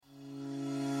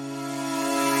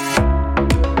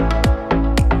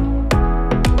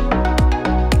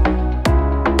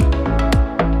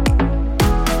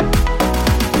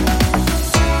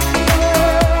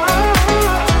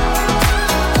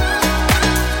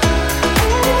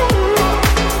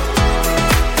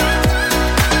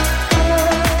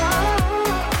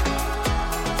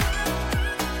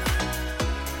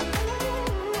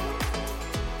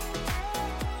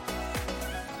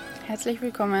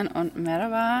herzlich willkommen und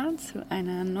Merhaba zu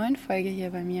einer neuen Folge hier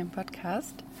bei mir im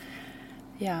Podcast.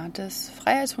 Ja, das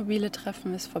freiheitsmobile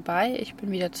Treffen ist vorbei. Ich bin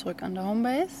wieder zurück an der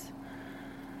Homebase.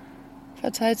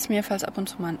 Verzeiht es mir, falls ab und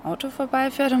zu mal ein Auto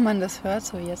vorbeifährt und man das hört,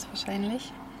 so jetzt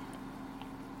wahrscheinlich.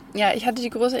 Ja, ich hatte die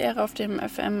große Ehre, auf dem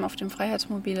FM, auf dem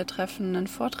freiheitsmobile Treffen, einen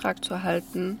Vortrag zu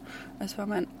halten. Es war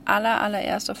mein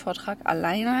allererster Vortrag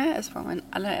alleine. Es war mein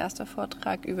allererster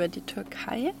Vortrag über die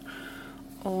Türkei.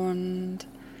 Und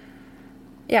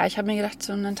ja, ich habe mir gedacht,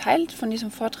 so einen Teil von diesem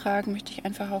Vortrag möchte ich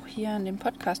einfach auch hier in dem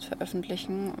Podcast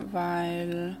veröffentlichen,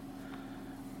 weil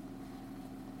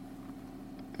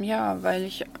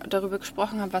ich darüber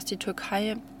gesprochen habe, was die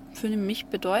Türkei für mich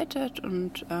bedeutet.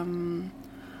 Und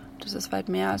das ist weit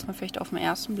mehr, als man vielleicht auf den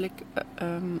ersten Blick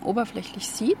oberflächlich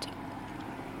sieht.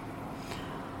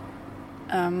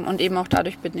 Und eben auch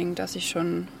dadurch bedingt, dass ich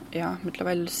schon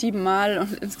mittlerweile 7 Mal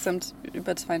und insgesamt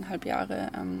über 2,5 Jahre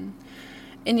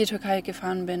in die Türkei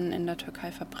gefahren bin, in der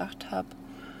Türkei verbracht habe.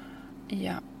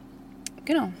 Ja,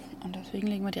 genau. Und deswegen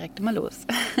legen wir direkt mal los.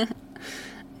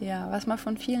 Ja, was man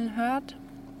von vielen hört,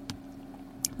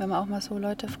 wenn man auch mal so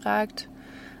Leute fragt,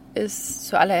 ist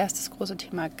zuallererst das große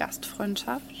Thema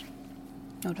Gastfreundschaft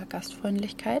oder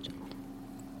Gastfreundlichkeit.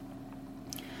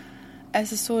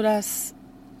 Es ist so, dass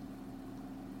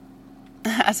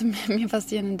mir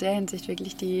passieren in der Hinsicht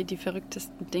wirklich die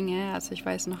verrücktesten Dinge. Also ich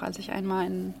weiß noch, als ich einmal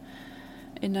in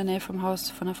der Nähe vom Haus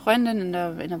von einer Freundin in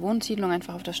der Wohnsiedlung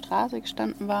einfach auf der Straße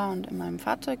gestanden war und in meinem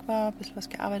Fahrzeug war, ein bisschen was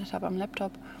gearbeitet habe am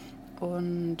Laptop.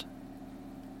 Und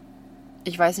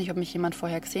ich weiß nicht, ob mich jemand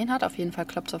vorher gesehen hat. Auf jeden Fall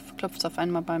klopft es auf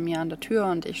einmal bei mir an der Tür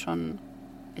und ich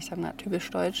sage mal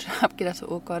typisch deutsch, habe gedacht, so,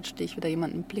 oh Gott, stehe ich wieder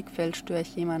jemanden im Blickfeld, störe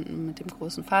ich jemanden mit dem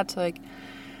großen Fahrzeug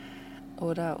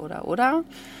oder.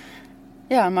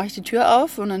 Ja, dann mache ich die Tür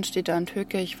auf und dann steht da ein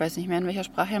Türke, ich weiß nicht mehr, in welcher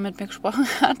Sprache er mit mir gesprochen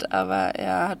hat, aber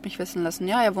er hat mich wissen lassen,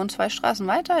 ja, er wohnt 2 Straßen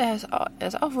weiter, er ist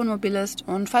auch Wohnmobilist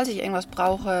und falls ich irgendwas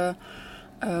brauche,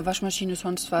 Waschmaschine,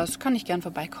 sonst was, kann ich gern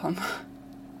vorbeikommen.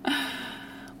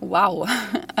 Wow,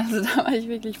 also da war ich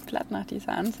wirklich platt nach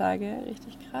dieser Ansage,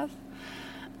 richtig krass.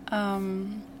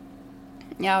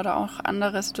 Oder auch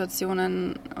andere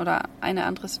Situationen oder eine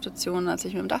andere Situation, als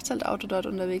ich mit dem Dachzeltauto dort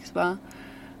unterwegs war.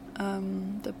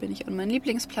 Da bin ich an meinen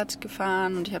Lieblingsplatz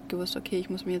gefahren und ich habe gewusst, okay,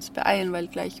 ich muss mich jetzt beeilen, weil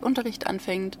gleich Unterricht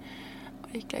anfängt,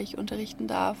 weil ich gleich unterrichten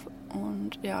darf.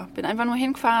 Und ja, bin einfach nur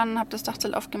hingefahren, habe das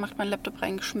Dachzelt aufgemacht, meinen Laptop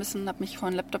reingeschmissen, habe mich vor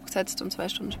den Laptop gesetzt und 2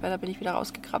 Stunden später bin ich wieder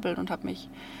rausgekrabbelt und habe mich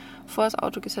vor das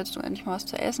Auto gesetzt, um endlich mal was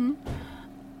zu essen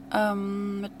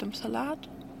mit dem Salat.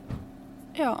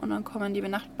 Ja, und dann kommen die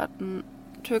benachbarten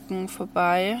Türken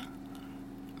vorbei,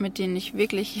 mit denen ich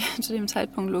wirklich zu dem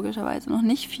Zeitpunkt logischerweise noch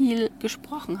nicht viel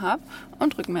gesprochen habe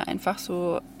und drücken mir einfach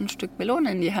so ein Stück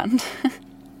Melone in die Hand.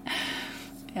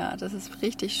 Ja, das ist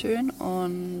richtig schön.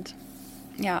 Und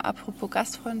ja, apropos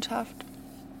Gastfreundschaft,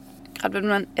 gerade wenn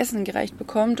man Essen gereicht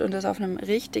bekommt und das auf einem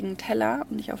richtigen Teller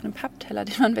und nicht auf einem Pappteller,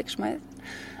 den man wegschmeißt,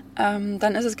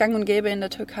 dann ist es gang und gäbe in der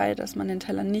Türkei, dass man den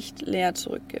Teller nicht leer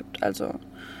zurückgibt. Also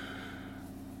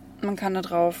man kann da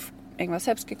drauf irgendwas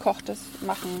selbstgekochtes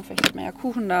machen. Vielleicht hat man ja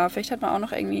Kuchen da, vielleicht hat man auch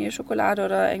noch irgendwie Schokolade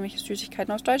oder irgendwelche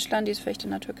Süßigkeiten aus Deutschland, die es vielleicht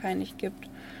in der Türkei nicht gibt.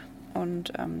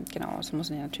 Und es muss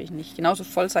natürlich nicht genauso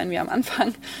voll sein wie am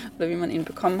Anfang oder wie man ihn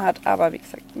bekommen hat. Aber wie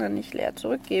gesagt, nicht leer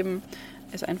zurückgeben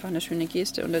ist einfach eine schöne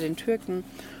Geste unter den Türken.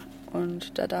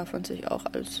 Und da darf man sich auch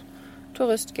als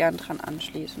Tourist gern dran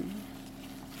anschließen.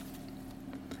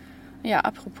 Ja,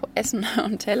 apropos Essen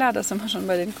und Teller, da sind wir schon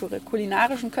bei den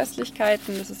kulinarischen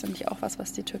Köstlichkeiten. Das ist nämlich auch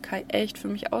was die Türkei echt für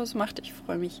mich ausmacht. Ich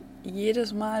freue mich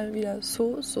jedes Mal wieder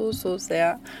so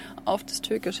sehr auf das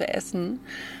türkische Essen.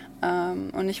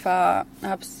 Und ich habe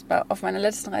es auf meiner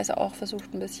letzten Reise auch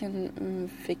versucht, ein bisschen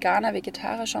veganer,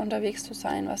 vegetarischer unterwegs zu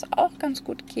sein, was auch ganz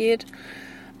gut geht.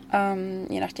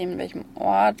 Je nachdem, in welchem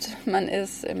Ort man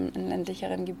ist, in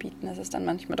ländlicheren Gebieten ist es dann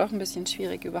manchmal doch ein bisschen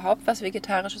schwierig, überhaupt was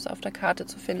Vegetarisches auf der Karte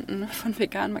zu finden, von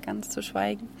vegan mal ganz zu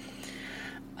schweigen.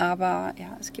 Aber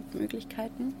ja, es gibt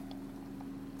Möglichkeiten,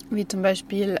 wie zum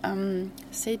Beispiel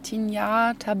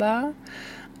Zeytinyağı Taba,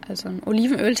 also ein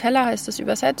Olivenölteller heißt das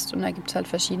übersetzt, und da gibt es halt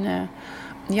verschiedene,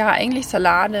 eigentlich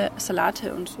Salate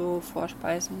und so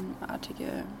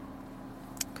vorspeisenartige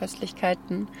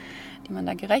Köstlichkeiten, die man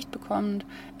da gerecht bekommt.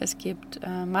 Es gibt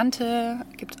Mante,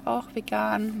 gibt es auch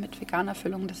vegan, mit veganer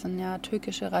Füllung. Das sind ja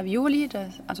türkische Ravioli,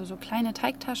 also so kleine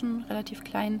Teigtaschen, relativ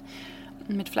klein,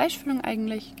 mit Fleischfüllung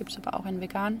eigentlich, gibt es aber auch in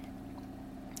vegan.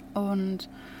 Und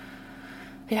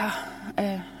ja,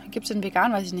 gibt es in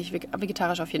vegan, weiß ich nicht,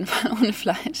 vegetarisch auf jeden Fall, ohne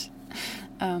Fleisch.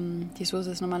 Die Soße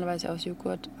ist normalerweise aus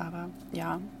Joghurt, aber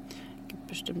ja, gibt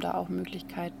bestimmt da auch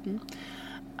Möglichkeiten.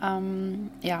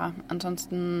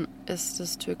 Ansonsten ist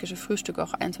das türkische Frühstück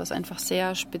auch eins, was einfach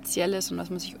sehr speziell ist und was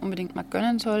man sich unbedingt mal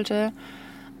gönnen sollte.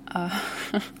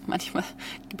 Manchmal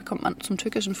bekommt man zum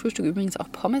türkischen Frühstück übrigens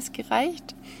auch Pommes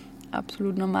gereicht.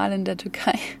 Absolut normal in der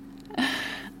Türkei.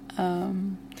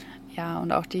 Ja,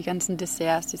 und auch die ganzen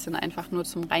Desserts, die sind einfach nur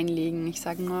zum Reinlegen. Ich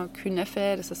sage nur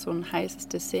Künefe, das ist so ein heißes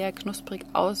Dessert, knusprig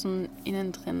außen,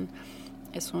 innen drin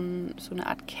ist so eine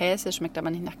Art Käse, schmeckt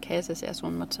aber nicht nach Käse, ist eher so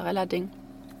ein Mozzarella-Ding.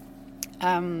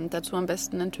 Dazu am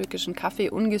besten einen türkischen Kaffee,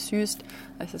 ungesüßt.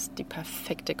 Das ist die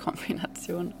perfekte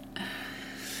Kombination.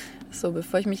 So,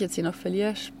 bevor ich mich jetzt hier noch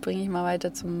verliere, springe ich mal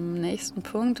weiter zum nächsten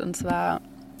Punkt. Und zwar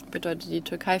bedeutet die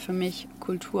Türkei für mich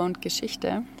Kultur und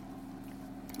Geschichte.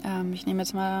 Ich nehme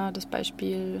jetzt mal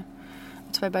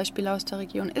zwei Beispiele aus der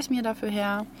Region Izmir dafür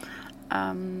her.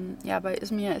 Bei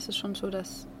Izmir ist es schon so,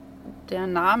 dass der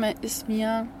Name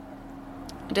Izmir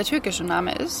der türkische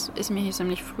Name ist. Izmir hieß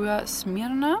nämlich früher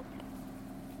Smyrna.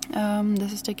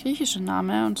 Das ist der griechische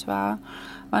Name. Und zwar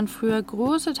waren früher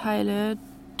große Teile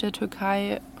der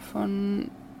Türkei von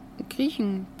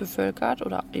Griechen bevölkert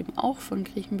oder eben auch von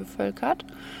Griechen bevölkert.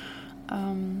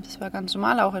 Das war ganz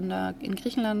normal. Auch in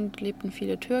Griechenland lebten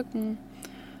viele Türken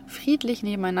friedlich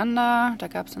nebeneinander. Da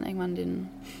gab es dann irgendwann den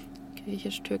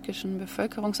griechisch-türkischen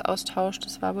Bevölkerungsaustausch.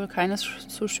 Das war wohl keine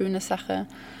so schöne Sache.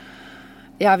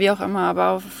 Ja, wie auch immer.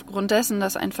 Aber aufgrund dessen,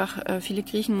 dass einfach viele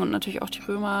Griechen und natürlich auch die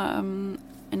Römer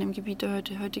in dem Gebiet der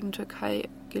heutigen Türkei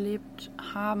gelebt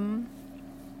haben,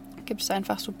 gibt es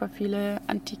einfach super viele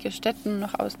antike Städte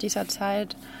noch aus dieser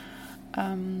Zeit,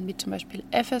 wie zum Beispiel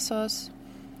Ephesos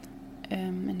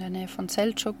in der Nähe von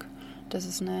Selçuk. Das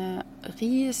ist eine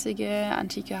riesige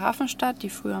antike Hafenstadt, die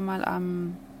früher mal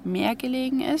am Meer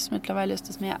gelegen ist. Mittlerweile ist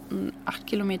das Meer 8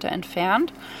 Kilometer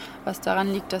entfernt, was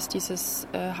daran liegt, dass dieses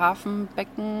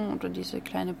Hafenbecken oder diese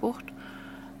kleine Bucht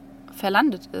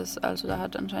verlandet ist. Also da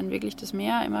hat anscheinend wirklich das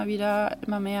Meer immer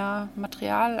mehr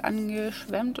Material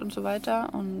angeschwemmt und so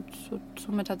weiter. Und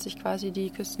somit hat sich quasi die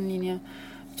Küstenlinie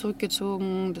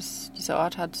zurückgezogen. Dieser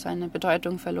Ort hat seine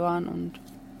Bedeutung verloren und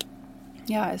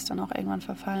ist dann auch irgendwann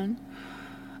verfallen.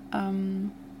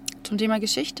 Zum Thema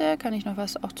Geschichte kann ich noch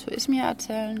was auch zu Izmir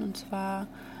erzählen. Und zwar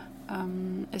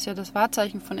ist ja das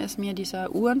Wahrzeichen von Izmir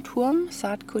dieser Uhrenturm,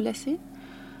 Saat Kulesi.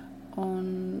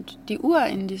 Und die Uhr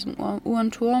in diesem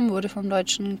Uhrenturm wurde vom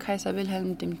deutschen Kaiser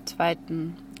Wilhelm II.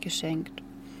 Geschenkt.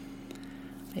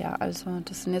 Ja, also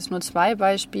das sind jetzt nur 2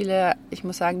 Beispiele. Ich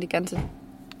muss sagen, die ganze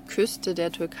Küste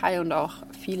der Türkei und auch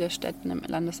viele Städte im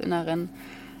Landesinneren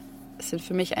sind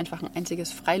für mich einfach ein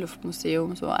einziges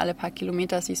Freiluftmuseum. So alle paar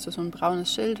Kilometer siehst du so ein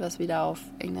braunes Schild, was wieder auf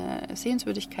irgendeine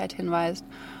Sehenswürdigkeit hinweist.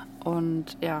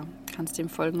 Und ja, kannst dem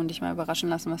folgen und dich mal überraschen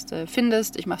lassen, was du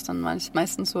findest. Ich mache es dann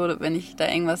meistens so, wenn ich da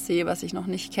irgendwas sehe, was ich noch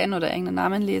nicht kenne oder irgendeinen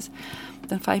Namen lese,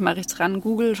 dann fahre ich mal rechts ran,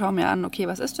 Google, schaue mir an, okay,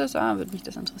 was ist das? Würde mich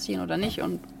das interessieren oder nicht?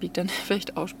 Und biege dann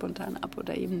vielleicht auch spontan ab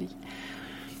oder eben nicht.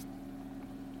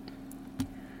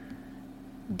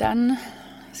 Dann,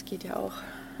 es geht ja auch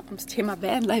ums Thema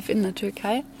Vanlife in der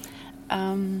Türkei,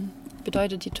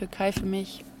 bedeutet die Türkei für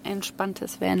mich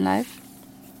entspanntes Vanlife.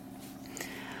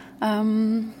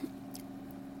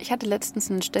 Ich hatte letztens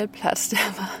einen Stellplatz, der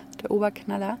war der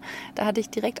Oberknaller. Da hatte ich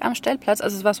direkt am Stellplatz,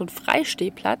 also es war so ein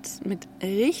Freistehplatz mit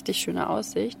richtig schöner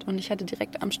Aussicht und ich hatte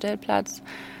direkt am Stellplatz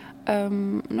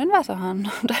einen Wasserhahn.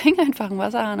 Da hing einfach ein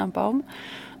Wasserhahn am Baum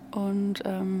und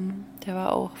der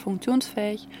war auch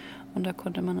funktionsfähig und da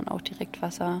konnte man dann auch direkt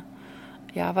Wasser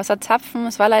zapfen.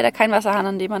 Es war leider kein Wasserhahn,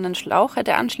 an dem man einen Schlauch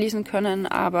hätte anschließen können,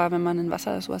 aber wenn man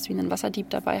sowas wie einen Wasserdieb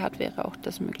dabei hat, wäre auch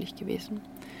das möglich gewesen.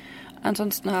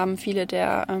 Ansonsten haben viele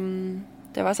der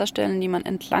Wasserstellen, die man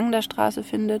entlang der Straße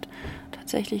findet,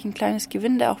 tatsächlich ein kleines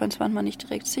Gewinde, auch wenn es manchmal nicht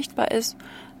direkt sichtbar ist.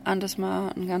 Anders mal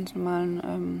einen ganz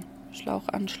normalen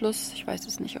Schlauchanschluss. Ich weiß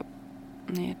jetzt nicht,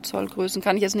 Zollgrößen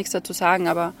kann ich jetzt nichts dazu sagen,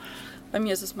 aber bei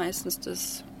mir ist es meistens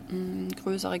das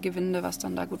größere Gewinde, was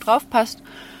dann da gut drauf passt.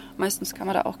 Meistens kann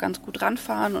man da auch ganz gut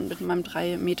ranfahren und mit meinem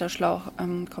 3-Meter-Schlauch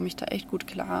komme ich da echt gut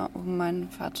klar, um mein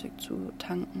Fahrzeug zu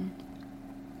tanken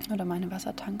oder meine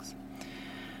Wassertanks.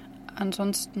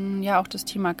 Ansonsten, auch das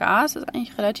Thema Gas ist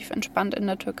eigentlich relativ entspannt in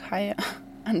der Türkei.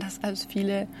 Anders als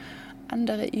viele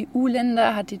andere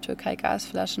EU-Länder hat die Türkei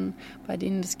Gasflaschen, bei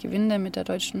denen das Gewinde mit der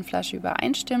deutschen Flasche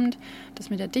übereinstimmt. Das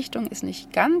mit der Dichtung ist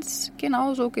nicht ganz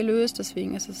genau so gelöst,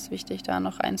 deswegen ist es wichtig, da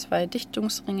noch 1-2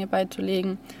 Dichtungsringe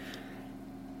beizulegen.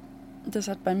 Das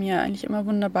hat bei mir eigentlich immer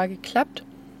wunderbar geklappt.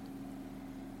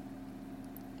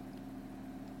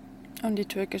 Und die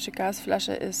türkische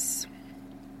Gasflasche ist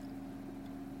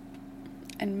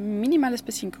ein minimales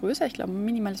bisschen größer, ich glaube ein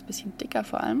minimales bisschen dicker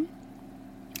vor allem.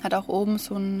 Hat auch oben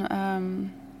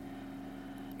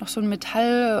noch so ein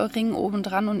Metallring oben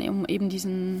dran, um eben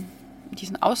diesen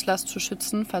diesen Auslass zu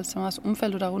schützen, falls da was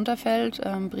umfällt oder runterfällt,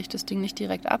 bricht das Ding nicht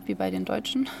direkt ab, wie bei den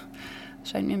Deutschen.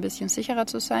 Das scheint mir ein bisschen sicherer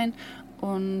zu sein.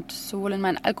 Und sowohl in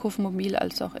mein Alkoholmobil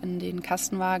als auch in den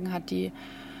Kastenwagen hat die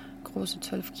große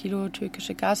 12 Kilo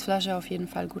türkische Gasflasche auf jeden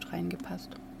Fall gut reingepasst.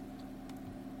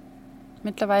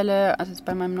 Mittlerweile, also jetzt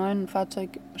bei meinem neuen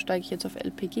Fahrzeug, steige ich jetzt auf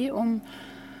LPG um.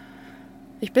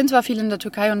 Ich bin zwar viel in der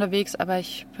Türkei unterwegs, aber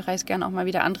ich bereise gerne auch mal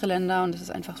wieder andere Länder und es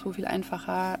ist einfach so viel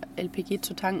einfacher, LPG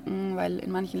zu tanken, weil in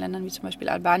manchen Ländern, wie zum Beispiel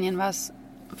Albanien, war es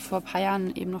vor ein paar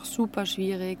Jahren eben noch super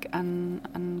schwierig, an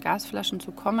Gasflaschen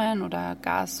zu kommen oder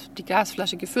die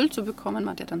Gasflasche gefüllt zu bekommen.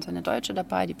 Man hat ja dann seine Deutsche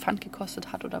dabei, die Pfand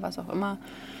gekostet hat oder was auch immer.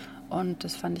 Und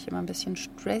das fand ich immer ein bisschen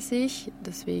stressig.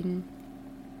 Deswegen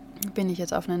bin ich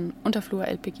jetzt auf einen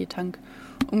Unterflur-LPG-Tank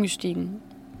umgestiegen.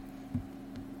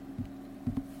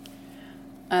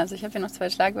 Also ich habe hier noch 2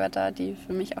 Schlagwörter, die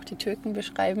für mich auch die Türken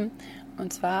beschreiben.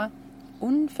 Und zwar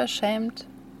unverschämt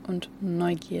und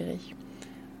neugierig.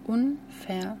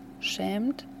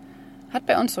 Unverschämt hat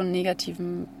bei uns so einen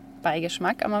negativen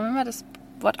Beigeschmack. Aber wenn man das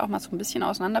Wort auch mal so ein bisschen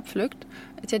auseinanderpflückt,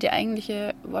 ist ja die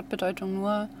eigentliche Wortbedeutung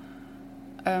nur,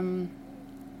 man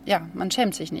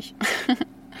schämt sich nicht.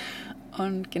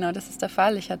 Und genau das ist der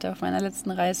Fall. Ich hatte auf meiner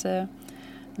letzten Reise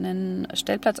einen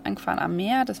Stellplatz angefahren am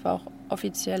Meer. Das war auch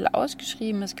offiziell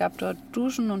ausgeschrieben. Es gab dort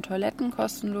Duschen und Toiletten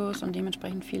kostenlos und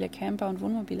dementsprechend viele Camper und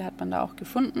Wohnmobile hat man da auch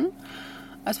gefunden.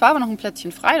 Es war aber noch ein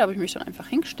Plätzchen frei, da habe ich mich dann einfach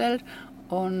hingestellt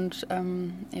und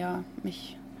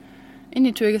mich in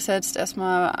die Tür gesetzt,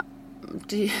 erstmal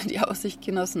die Aussicht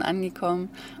genossen, angekommen.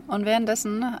 Und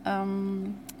währenddessen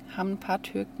haben ein paar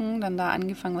Türken dann da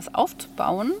angefangen, was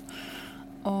aufzubauen.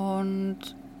 Und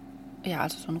ja,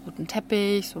 also so einen roten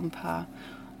Teppich, so ein paar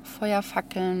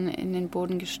Feuerfackeln in den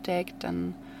Boden gesteckt,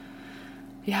 dann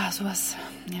sowas,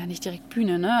 nicht direkt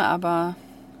Bühne, ne, aber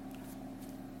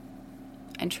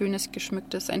einen schön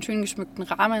geschmückten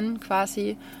Rahmen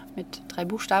quasi mit 3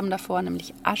 Buchstaben davor,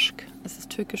 nämlich Aşk, das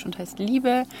ist türkisch und heißt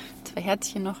Liebe, 2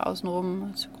 Herzchen noch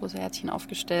außenrum, so große Herzchen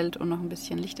aufgestellt und noch ein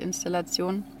bisschen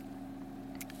Lichtinstallation.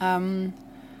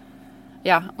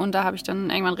 Und da habe ich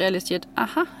dann irgendwann realisiert,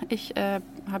 ich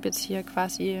habe jetzt hier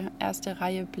quasi erste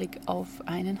Reihe Blick auf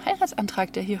einen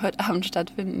Heiratsantrag, der hier heute Abend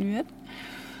stattfinden wird.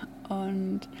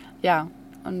 Und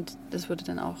das wurde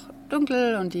dann auch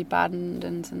dunkel und die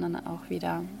Badenden sind dann auch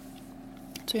wieder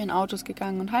zu ihren Autos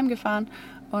gegangen und heimgefahren.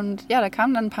 Und ja, da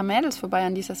kamen dann ein paar Mädels vorbei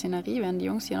an dieser Szenerie, während die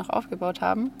Jungs hier noch aufgebaut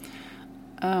haben.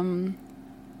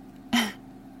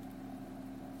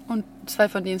 Und 2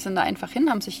 von denen sind da einfach hin,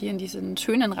 haben sich hier in diesen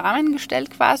schönen Rahmen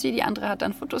gestellt quasi. Die andere hat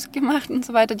dann Fotos gemacht und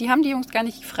so weiter. Die haben die Jungs gar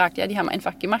nicht gefragt. Ja, die haben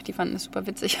einfach gemacht. Die fanden es super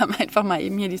witzig. Haben einfach mal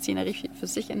eben hier die Szenerie für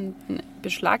sich in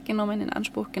Beschlag genommen, in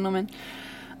Anspruch genommen.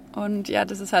 Und ja,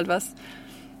 das ist halt was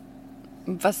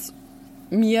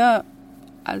mir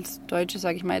als Deutsche,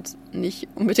 sage ich mal, jetzt nicht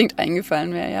unbedingt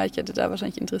eingefallen wäre. Ja, ich hätte da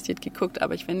wahrscheinlich interessiert geguckt,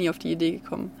 aber ich wäre nie auf die Idee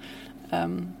gekommen,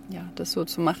 das so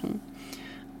zu machen.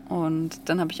 Und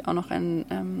dann habe ich auch noch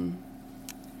einen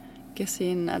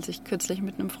gesehen, als ich kürzlich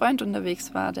mit einem Freund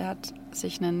unterwegs war. Der hat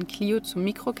sich einen Clio zum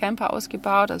Mikrocamper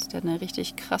ausgebaut. Also der hat eine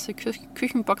richtig krasse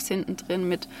Küchenbox hinten drin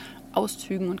mit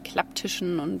Auszügen und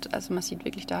Klapptischen. Und also man sieht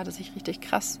wirklich, da hat er sich richtig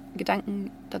krass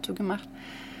Gedanken dazu gemacht.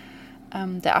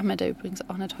 Der Ahmed, der übrigens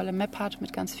auch eine tolle Map hat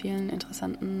mit ganz vielen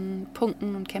interessanten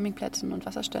Punkten und Campingplätzen und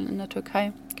Wasserstellen in der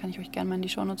Türkei. Kann ich euch gerne mal in die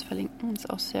Shownotes verlinken. Ist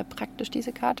auch sehr praktisch,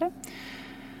 diese Karte.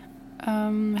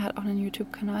 Er hat auch einen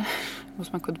YouTube-Kanal.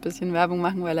 Muss mal kurz ein bisschen Werbung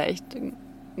machen, weil er echt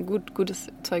gutes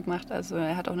Zeug macht. Also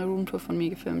er hat auch eine Roomtour von mir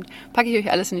gefilmt. Packe ich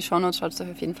euch alles in die Shownotes, schaut es euch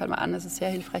auf jeden Fall mal an. Das ist sehr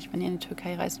hilfreich, wenn ihr in die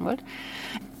Türkei reisen wollt.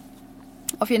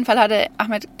 Auf jeden Fall hatte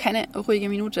Ahmed keine ruhige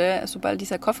Minute, sobald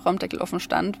dieser Kofferraumdeckel offen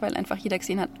stand, weil einfach jeder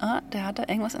gesehen hat, der hat da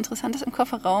irgendwas Interessantes im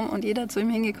Kofferraum und jeder zu ihm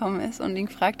hingekommen ist und ihn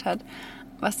gefragt hat,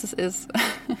 was das ist.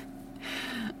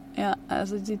 Ja,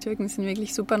 also die Türken sind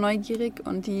wirklich super neugierig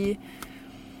und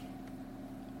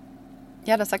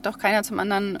das sagt auch keiner zum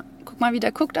anderen, guck mal, wie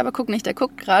der guckt, aber guck nicht, der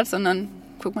guckt gerade, sondern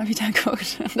guck mal, wie der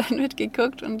guckt. Und dann wird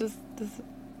geguckt und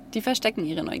die verstecken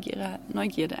ihre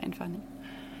Neugierde einfach nicht.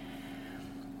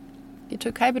 Die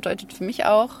Türkei bedeutet für mich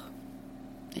auch,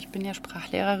 ich bin ja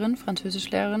Sprachlehrerin,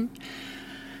 Französischlehrerin,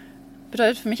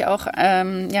 bedeutet für mich auch,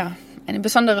 eine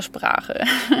besondere Sprache.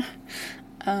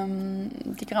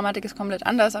 Die Grammatik ist komplett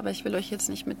anders, aber ich will euch jetzt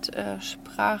nicht mit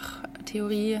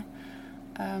Sprachtheorie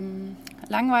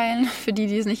langweilen, für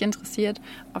die es nicht interessiert.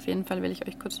 Auf jeden Fall will ich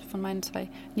euch kurz von meinen 2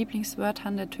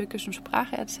 Lieblingswörtern der türkischen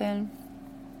Sprache erzählen.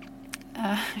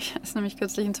 Ist nämlich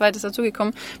kürzlich ein zweites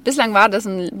dazugekommen. Bislang war das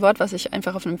ein Wort, was ich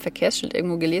einfach auf einem Verkehrsschild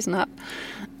irgendwo gelesen habe.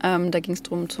 Da ging es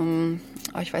darum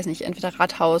ich weiß nicht, entweder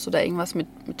Rathaus oder irgendwas mit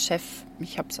Chef.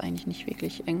 Ich habe es eigentlich nicht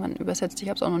wirklich irgendwann übersetzt. Ich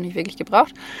habe es auch noch nicht wirklich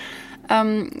gebraucht.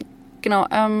 Genau.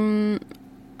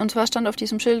 Und zwar stand auf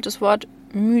diesem Schild das Wort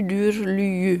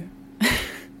Müdürlü.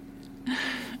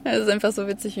 Es ist einfach so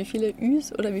witzig, wie viele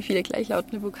Üs oder wie viele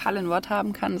gleichlautende Vokale ein Wort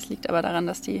haben kann. Das liegt aber daran,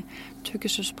 dass die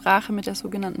türkische Sprache mit der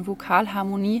sogenannten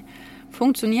Vokalharmonie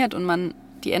funktioniert und man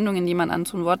die Endungen, die man an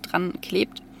so ein Wort dran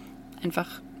klebt,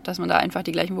 dass man da einfach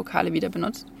die gleichen Vokale wieder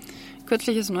benutzt.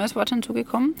 Kürzlich ist ein neues Wort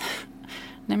hinzugekommen,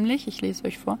 nämlich, ich lese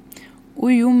euch vor,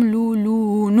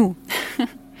 Uyumlulunu.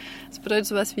 Das bedeutet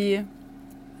sowas wie,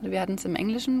 wir hatten es im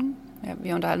Englischen, ja,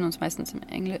 wir unterhalten uns meistens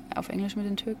auf Englisch mit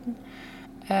den Türken.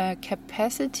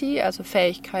 Capacity, also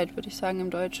Fähigkeit, würde ich sagen im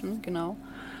Deutschen, genau.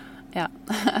 Ja,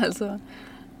 also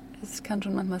es kann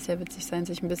schon manchmal sehr witzig sein,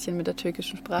 sich ein bisschen mit der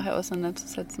türkischen Sprache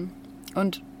auseinanderzusetzen.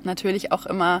 Und natürlich auch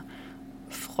immer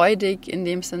freudig in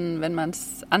dem Sinn, wenn man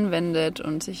es anwendet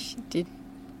und sich die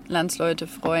Landsleute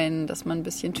freuen, dass man ein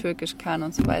bisschen Türkisch kann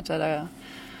und so weiter.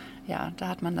 Da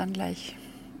hat man dann gleich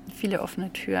viele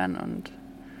offene Türen und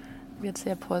wird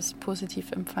sehr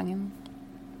positiv empfangen.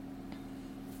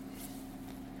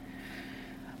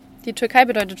 Die Türkei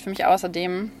bedeutet für mich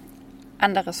außerdem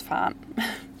anderes Fahren.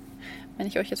 Wenn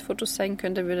ich euch jetzt Fotos zeigen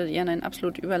könnte, würdet ihr einen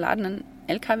absolut überladenen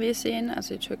LKW sehen.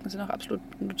 Also die Türken sind auch absolute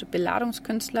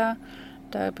Beladungskünstler.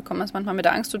 Da bekommt man es manchmal mit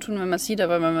der Angst zu tun, wenn man es sieht.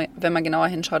 Aber wenn man genauer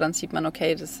hinschaut, dann sieht man,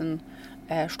 okay, das sind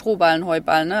Strohballen,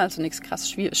 Heuballen, ne? Also nichts krass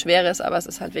Schweres, aber es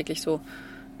ist halt wirklich so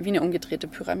wie eine umgedrehte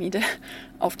Pyramide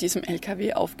auf diesem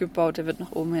LKW aufgebaut. Der wird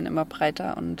nach oben hin immer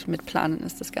breiter und mit Planen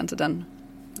ist das Ganze dann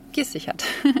gesichert.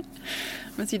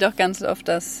 Man sieht auch ganz oft,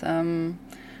 dass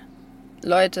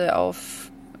Leute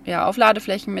auf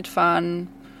Ladeflächen mitfahren,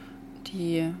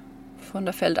 die von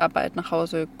der Feldarbeit nach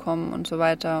Hause kommen und so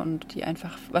weiter und die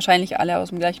einfach wahrscheinlich alle aus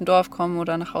dem gleichen Dorf kommen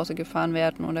oder nach Hause gefahren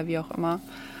werden oder wie auch immer.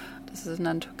 Das ist in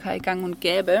der Türkei gang und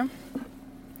gäbe.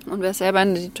 Und wer selber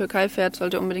in die Türkei fährt,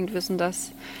 sollte unbedingt wissen,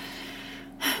 dass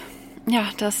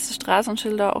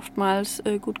Straßenschilder oftmals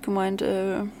gut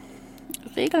gemeinte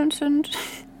Regeln sind,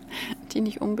 die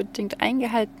nicht unbedingt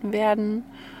eingehalten werden.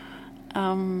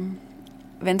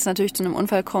 Wenn es natürlich zu einem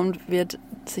Unfall kommt, wird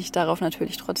sich darauf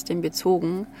natürlich trotzdem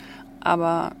bezogen.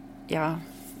 Aber ja,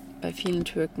 bei vielen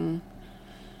Türken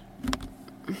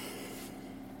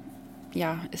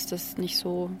ist das nicht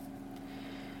so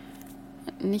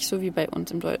wie bei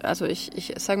uns im Deutschen. Also ich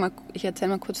erzähle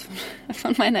mal kurz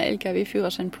von meiner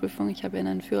LKW-Führerscheinprüfung. Ich habe ja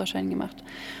einen Führerschein gemacht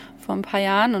vor ein paar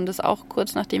Jahren und das auch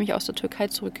kurz nachdem ich aus der Türkei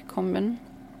zurückgekommen bin.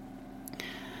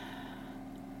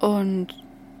 Und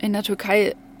in der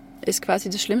Türkei ist quasi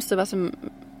das Schlimmste, was im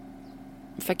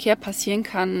Verkehr passieren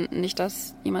kann, nicht,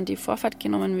 dass jemand die Vorfahrt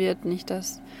genommen wird, nicht,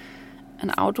 dass ein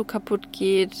Auto kaputt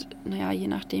geht, je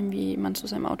nachdem, wie man zu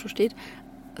seinem Auto steht,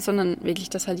 sondern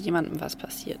wirklich, dass halt jemandem was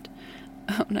passiert.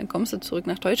 Und dann kommst du zurück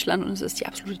nach Deutschland und es ist die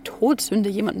absolute Todsünde,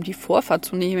 jemandem die Vorfahrt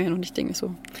zu nehmen. Und ich denke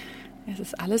so, es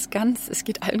ist alles es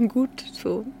geht allen gut.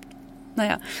 So,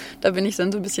 da bin ich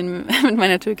dann so ein bisschen mit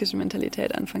meiner türkischen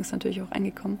Mentalität anfangs natürlich auch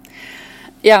angekommen.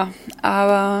 Ja,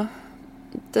 aber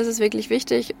das ist wirklich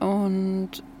wichtig und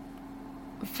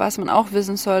was man auch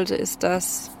wissen sollte, ist,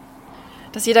 dass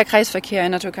jeder Kreisverkehr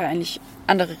in der Türkei eigentlich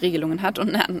andere Regelungen hat,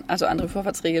 also andere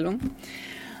Vorfahrtsregelungen.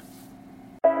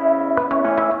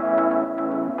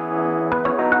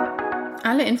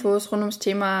 Alle Infos rund ums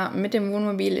Thema mit dem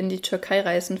Wohnmobil in die Türkei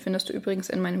reisen findest du übrigens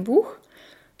in meinem Buch.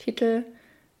 Titel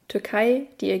Türkei,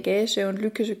 die ägäische und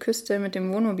lykische Küste mit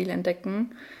dem Wohnmobil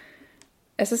entdecken.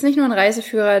 Es ist nicht nur ein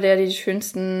Reiseführer, der dir die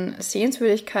schönsten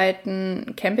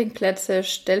Sehenswürdigkeiten, Campingplätze,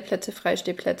 Stellplätze,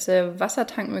 Freistehplätze,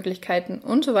 Wassertankmöglichkeiten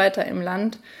und so weiter im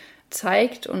Land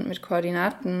zeigt und mit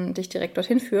Koordinaten dich direkt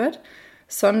dorthin führt,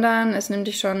 sondern es nimmt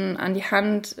dich schon an die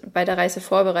Hand bei der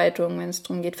Reisevorbereitung, wenn es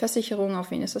darum geht, Versicherung,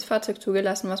 auf wen ist das Fahrzeug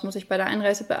zugelassen, was muss ich bei der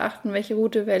Einreise beachten, welche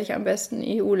Route wähle ich am besten,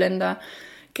 EU-Länder,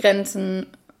 Grenzen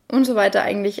und so weiter.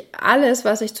 Eigentlich alles,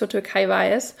 was ich zur Türkei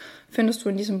weiß, findest du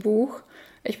in diesem Buch.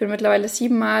 Ich bin mittlerweile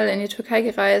 7 Mal in die Türkei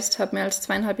gereist, habe mehr als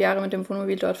 2,5 Jahre mit dem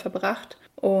Wohnmobil dort verbracht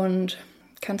und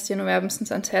kann es dir nur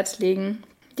wärmstens ans Herz legen,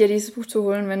 dir dieses Buch zu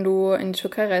holen, wenn du in die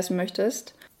Türkei reisen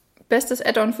möchtest. Bestes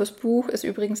Add-on fürs Buch ist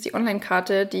übrigens die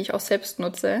Online-Karte, die ich auch selbst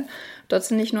nutze. Dort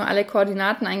sind nicht nur alle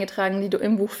Koordinaten eingetragen, die du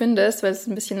im Buch findest, weil es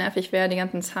ein bisschen nervig wäre, die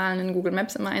ganzen Zahlen in Google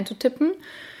Maps immer einzutippen,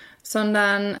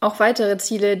 sondern auch weitere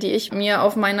Ziele, die ich mir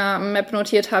auf meiner Map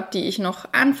notiert habe, die ich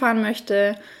noch anfahren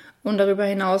möchte und darüber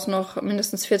hinaus noch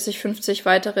mindestens 40, 50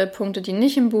 weitere Punkte, die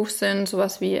nicht im Buch sind,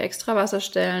 sowas wie extra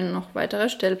Wasserstellen, noch weitere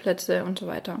Stellplätze und so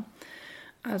weiter.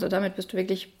 Also damit bist du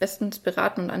wirklich bestens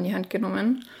beraten und an die Hand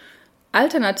genommen.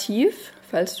 Alternativ,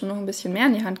 falls du noch ein bisschen mehr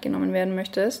an die Hand genommen werden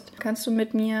möchtest, kannst du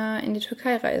mit mir in die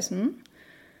Türkei reisen.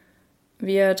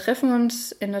 Wir treffen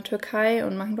uns in der Türkei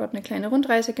und machen dort eine kleine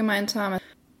Rundreise gemeinsam.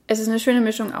 Es ist eine schöne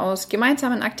Mischung aus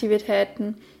gemeinsamen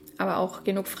Aktivitäten, aber auch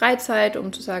genug Freizeit,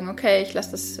 um zu sagen, okay, ich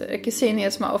lasse das Gesehene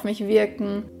jetzt mal auf mich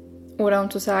wirken. Oder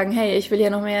um zu sagen, hey, ich will hier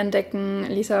noch mehr entdecken.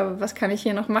 Lisa, was kann ich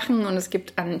hier noch machen? Und es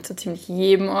gibt an so ziemlich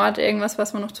jedem Ort irgendwas,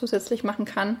 was man noch zusätzlich machen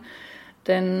kann.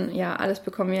 Denn ja, alles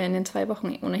bekommen wir in den 2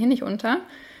 Wochen ohnehin nicht unter.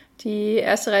 Die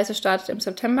erste Reise startet im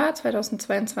September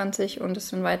 2022 und es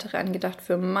sind weitere angedacht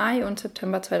für Mai und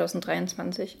September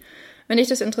 2023. Wenn dich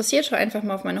das interessiert, schau einfach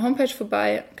mal auf meine Homepage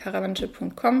vorbei,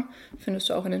 caravante.com, findest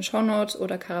du auch in den Shownotes,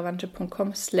 oder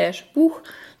caravante.com/Buch.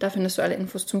 Da findest du alle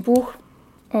Infos zum Buch.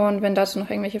 Und wenn dazu noch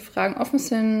irgendwelche Fragen offen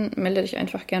sind, melde dich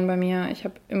einfach gern bei mir. Ich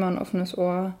habe immer ein offenes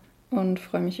Ohr und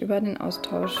freue mich über den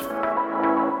Austausch.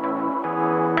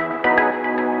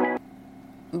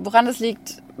 Woran das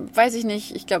liegt, weiß ich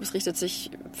nicht. Ich glaube, es richtet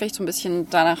sich vielleicht so ein bisschen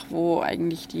danach, wo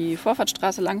eigentlich die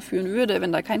Vorfahrtsstraße lang führen würde,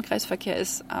 wenn da kein Kreisverkehr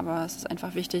ist. Aber es ist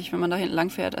einfach wichtig, wenn man da hinten lang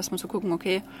fährt, erstmal zu gucken,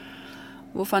 okay,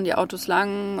 wo fahren die Autos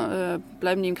lang?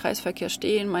 Bleiben die im Kreisverkehr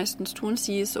stehen? Meistens tun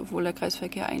sie es, obwohl der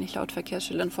Kreisverkehr eigentlich laut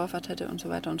Verkehrsschildern Vorfahrt hätte und so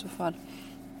weiter und so fort.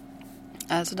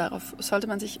 Also darauf sollte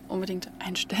man sich unbedingt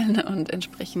einstellen und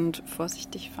entsprechend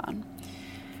vorsichtig fahren.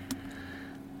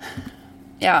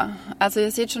 Ja, also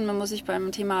ihr seht schon, man muss sich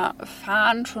beim Thema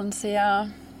Fahren schon sehr,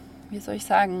 wie soll ich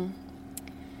sagen,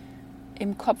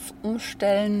 im Kopf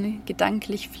umstellen,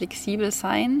 gedanklich flexibel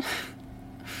sein.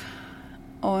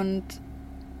 Und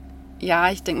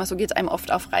ja, ich denke mal, so geht es einem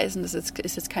oft auf Reisen. Das ist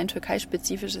jetzt kein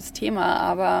türkeispezifisches Thema,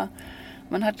 aber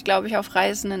man hat, glaube ich, auf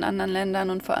Reisen in anderen Ländern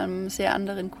und vor allem sehr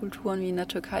anderen Kulturen wie in der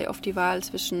Türkei oft die Wahl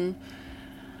zwischen,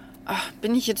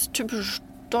 bin ich jetzt typisch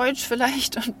deutsch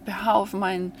vielleicht und beharre auf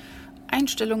meinen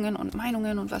Einstellungen und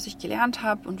Meinungen und was ich gelernt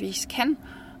habe und wie ich es kenne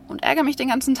und ärgere mich den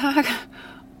ganzen Tag,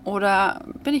 oder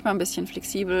bin ich mal ein bisschen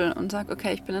flexibel und sage,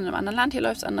 okay, ich bin in einem anderen Land, hier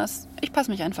läuft es anders, ich passe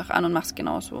mich einfach an und mache es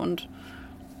genauso. Und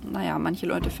naja, manche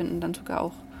Leute finden dann sogar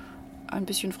auch ein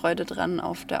bisschen Freude dran,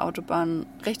 auf der Autobahn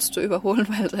rechts zu überholen,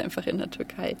 weil es einfach in der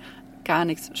Türkei gar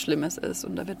nichts Schlimmes ist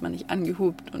und da wird man nicht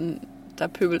angehupt und da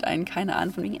pöbelt einen keiner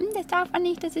an von wegen, das darf man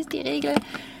nicht, das ist die Regel.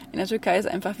 In der Türkei ist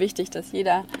einfach wichtig, dass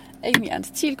jeder irgendwie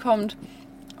ans Ziel kommt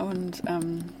und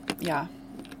ja,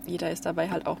 jeder ist dabei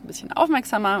halt auch ein bisschen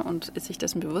aufmerksamer und ist sich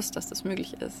dessen bewusst, dass das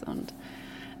möglich ist, und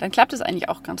dann klappt es eigentlich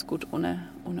auch ganz gut ohne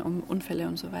Unfälle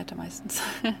und so weiter meistens.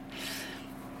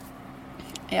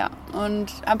 Ja,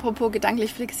 und apropos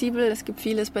gedanklich flexibel, es gibt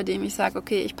vieles, bei dem ich sage,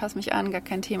 okay, ich passe mich an, gar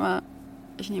kein Thema,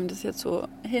 ich nehme das jetzt so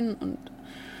hin und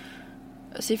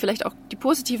sehe vielleicht auch die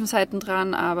positiven Seiten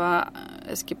dran, aber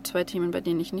es gibt 2 Themen, bei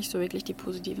denen ich nicht so wirklich die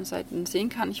positiven Seiten sehen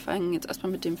kann. Ich fange jetzt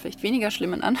erstmal mit dem vielleicht weniger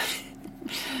Schlimmen an,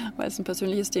 weil es ein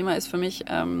persönliches Thema ist für mich.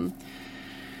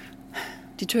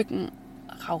 Die Türken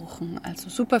rauchen. Also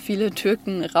super viele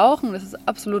Türken rauchen, das ist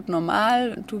absolut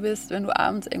normal. Du wirst, wenn du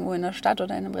abends irgendwo in der Stadt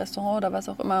oder in einem Restaurant oder was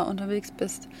auch immer unterwegs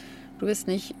bist, du wirst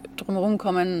nicht drum herum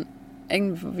kommen,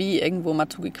 irgendwo mal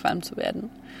zugequalmt zu werden.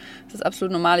 Das ist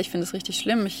absolut normal. Ich finde es richtig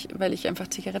schlimm, weil ich einfach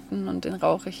Zigaretten und den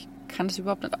Rauch, ich kann das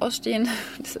überhaupt nicht ausstehen.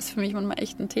 Das ist für mich manchmal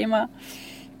echt ein Thema.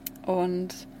 Und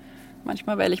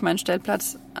manchmal wähle ich meinen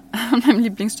Stellplatz, meinen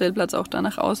Lieblingsstellplatz auch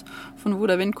danach aus, von wo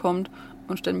der Wind kommt,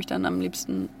 und stelle mich dann am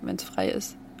liebsten, wenn es frei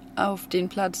ist, auf den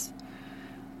Platz,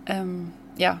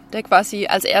 der quasi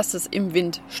als erstes im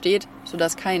Wind steht,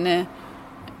 sodass keine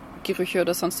Gerüche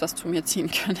oder sonst was zu mir ziehen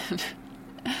können.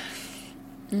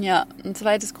 Ja, ein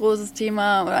zweites großes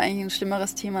Thema oder eigentlich ein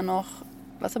schlimmeres Thema noch,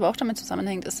 was aber auch damit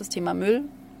zusammenhängt, ist das Thema Müll.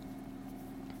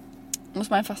 Muss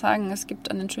man einfach sagen, es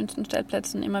gibt an den schönsten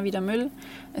Stellplätzen immer wieder Müll.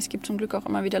 Es gibt zum Glück auch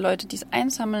immer wieder Leute, die es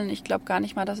einsammeln. Ich glaube gar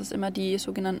nicht mal, dass es immer die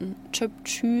sogenannten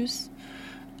Çöpçüs,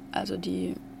 also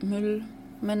die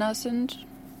Müllmänner sind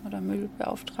oder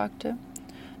Müllbeauftragte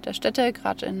der Städte,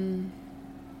 gerade in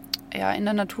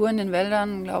der Natur, in den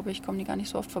Wäldern, glaube ich, kommen die gar nicht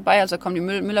so oft vorbei. Also da kommen die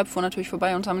Müllabfuhr natürlich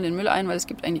vorbei und sammeln den Müll ein, weil es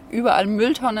gibt eigentlich überall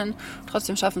Mülltonnen.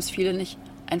 Trotzdem schaffen es viele nicht,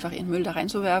 einfach ihren Müll da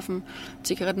reinzuwerfen.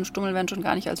 Zigarettenstummel werden schon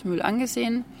gar nicht als Müll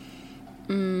angesehen.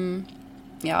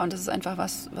 Ja, und das ist einfach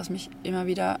was mich immer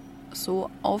wieder so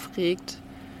aufregt.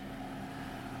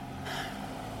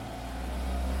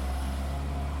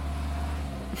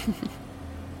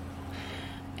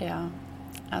 Ja,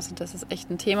 also das ist echt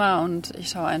ein Thema und ich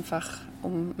schaue einfach,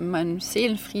 um meinen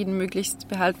Seelenfrieden möglichst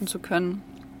behalten zu können,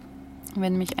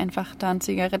 wenn mich einfach da ein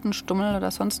Zigarettenstummel oder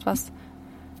sonst was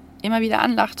immer wieder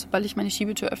anlacht, sobald ich meine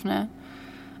Schiebetür öffne,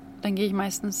 dann gehe ich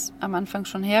meistens am Anfang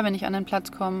schon her, wenn ich an den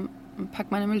Platz komme, pack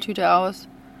meine Mülltüte aus,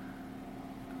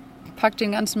 pack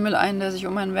den ganzen Müll ein, der sich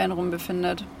um meinen Van rum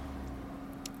befindet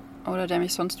oder der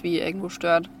mich sonst wie irgendwo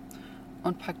stört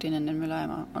und pack den in den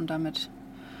Mülleimer. Und damit,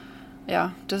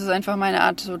 ja, das ist einfach meine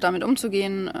Art, so damit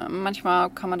umzugehen.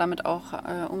 Manchmal kann man damit auch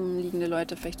umliegende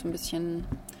Leute vielleicht so ein bisschen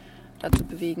dazu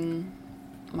bewegen,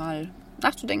 mal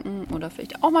nachzudenken oder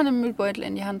vielleicht auch mal einen Müllbeutel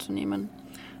in die Hand zu nehmen.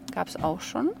 Gab es auch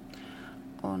schon.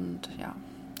 Und ja,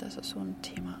 das ist so ein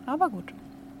Thema. Aber gut.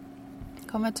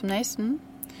 Kommen wir zum nächsten.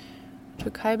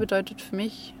 Türkei bedeutet für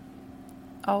mich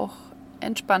auch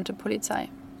entspannte Polizei.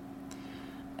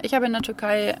 Ich habe in der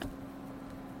Türkei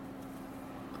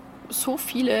so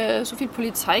viel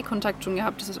Polizeikontakt schon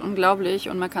gehabt, das ist unglaublich.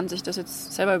 Und man kann sich das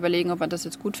jetzt selber überlegen, ob man das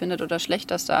jetzt gut findet oder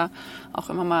schlecht, dass da auch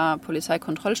immer mal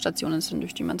Polizeikontrollstationen sind,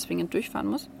 durch die man zwingend durchfahren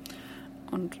muss.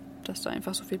 Und dass da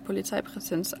einfach so viel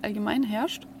Polizeipräsenz allgemein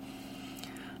herrscht.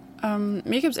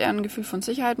 Mir gibt es eher ein Gefühl von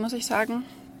Sicherheit, muss ich sagen.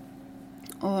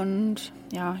 Und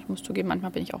ja, ich muss zugeben,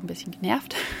 manchmal bin ich auch ein bisschen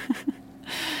genervt.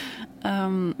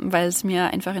 Weil es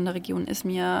mir einfach in der Region ist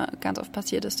mir ganz oft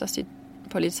passiert ist, dass die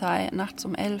Polizei nachts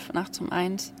um 11, nachts um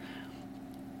 1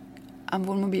 am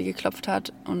Wohnmobil geklopft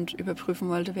hat und überprüfen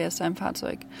wollte, wer ist da im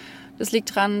Fahrzeug. Das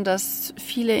liegt daran, dass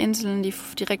viele Inseln, die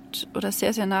direkt oder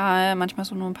sehr, sehr nahe, manchmal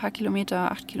so nur ein paar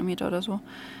Kilometer, 8 Kilometer oder so,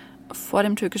 vor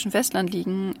dem türkischen Festland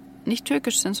liegen, nicht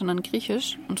türkisch sind, sondern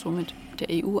griechisch und somit der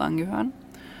EU angehören.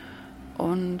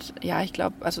 Und ja, ich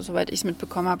glaube, also soweit ich es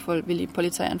mitbekommen habe, will die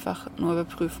Polizei einfach nur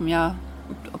überprüfen, ja,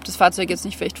 ob das Fahrzeug jetzt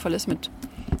nicht vielleicht voll ist mit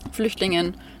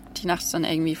Flüchtlingen, die nachts dann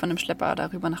irgendwie von einem Schlepper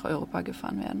darüber nach Europa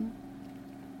gefahren werden.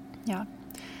 Ja,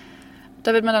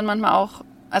 da wird man dann manchmal auch,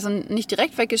 also nicht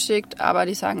direkt weggeschickt, aber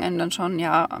die sagen einem dann schon,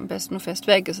 ja, am besten nur fest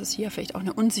weg. Es ist hier vielleicht auch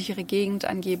eine unsichere Gegend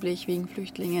angeblich wegen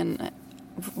Flüchtlingen.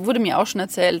 Wurde mir auch schon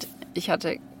erzählt, ich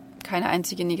hatte keine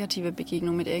einzige negative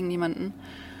Begegnung mit irgendjemandem.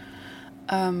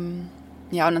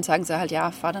 Ja, und dann sagen sie halt, ja,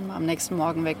 fahr dann mal am nächsten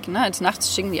Morgen weg. Ne? Als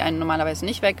nachts schicken die einen normalerweise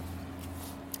nicht weg,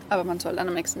 aber man soll dann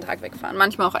am nächsten Tag wegfahren.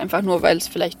 Manchmal auch einfach nur, weil es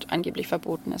vielleicht angeblich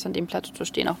verboten ist, an dem Platz zu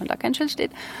stehen, auch wenn da kein Schild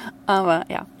steht. Aber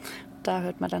ja, da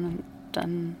hört man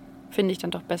dann finde ich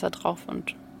dann doch besser drauf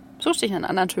und sucht sich einen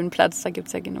anderen schönen Platz. Da gibt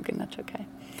es ja genug in der Türkei.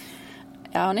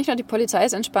 Ja, und nicht nur die Polizei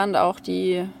ist entspannt, auch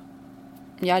die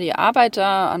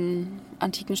Arbeiter an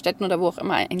antiken Städten oder wo auch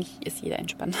immer, eigentlich ist jeder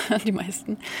entspannt, die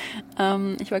meisten.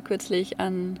 Ich war kürzlich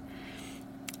an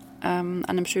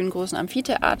einem schönen großen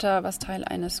Amphitheater, was Teil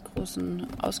eines großen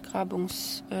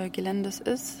Ausgrabungsgeländes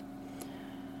ist.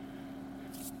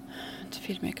 Jetzt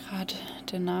fehlt mir gerade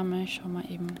der Name, ich schaue mal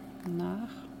eben nach.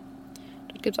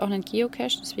 Dort gibt es auch einen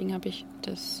Geocache, deswegen habe ich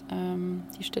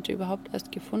die Stätte überhaupt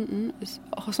erst gefunden. Ist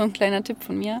auch so ein kleiner Tipp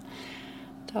von mir,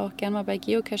 da auch gerne mal bei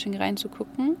Geocaching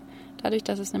reinzugucken. Dadurch,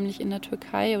 dass es nämlich in der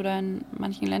Türkei oder in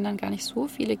manchen Ländern gar nicht so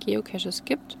viele Geocaches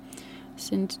gibt,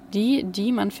 sind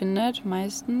die man findet,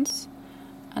 meistens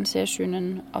an sehr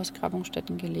schönen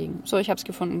Ausgrabungsstätten gelegen. So, ich habe es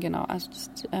gefunden, genau. Also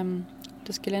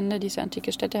das Gelände, diese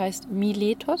antike Stätte heißt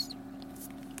Miletos.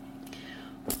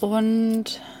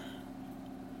 Und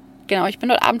genau, ich bin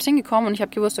dort abends hingekommen und ich habe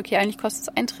gewusst, okay, eigentlich kostet es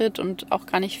Eintritt und auch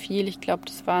gar nicht viel. Ich glaube,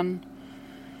 das waren,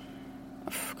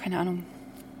 keine Ahnung,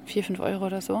 4, 5 Euro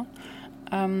oder so.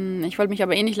 Ich wollte mich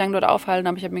aber nicht lange dort aufhalten,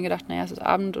 aber ich habe mir gedacht, naja, es ist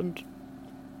Abend und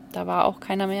da war auch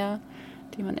keiner mehr,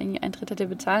 dem man irgendwie Eintritt hätte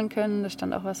bezahlen können. Da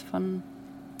stand auch was von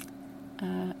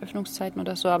Öffnungszeiten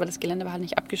oder so, aber das Gelände war halt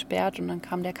nicht abgesperrt und dann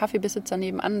kam der Kaffeebesitzer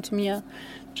nebenan zu mir,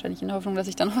 wahrscheinlich in der Hoffnung, dass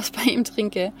ich dann noch was bei ihm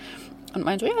trinke und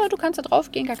meinte so, ja, du kannst da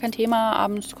drauf gehen, gar kein Thema,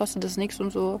 abends kostet das nichts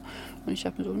und so. Und ich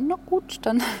dachte mir so, na gut,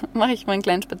 dann mache ich mal einen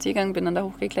kleinen Spaziergang, bin dann da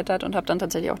hochgeklettert und habe dann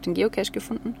tatsächlich auch den Geocache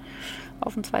gefunden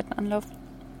auf dem zweiten Anlauf.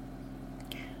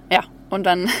 Ja, und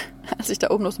dann, als ich da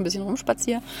oben noch so ein bisschen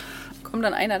rumspaziere, kommt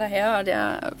dann einer daher,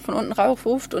 der von unten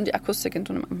raufruft und die Akustik in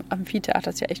so einem Amphitheater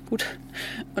ist ja echt gut.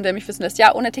 Und der mich wissen lässt,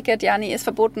 ja, ohne Ticket, ja, nee, ist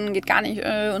verboten, geht gar nicht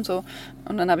und so.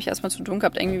 Und dann habe ich erstmal zu tun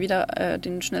gehabt, irgendwie wieder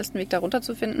den schnellsten Weg da runter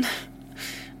zu finden.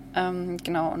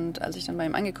 Genau, und als ich dann bei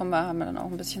ihm angekommen war,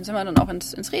 sind wir dann auch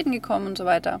ins Reden gekommen und so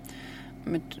weiter.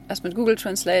 Erst mit Google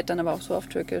Translate, dann aber auch so auf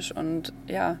Türkisch. Und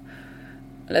ja,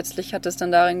 letztlich hat es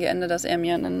dann darin geendet, dass er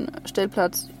mir einen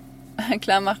Stellplatz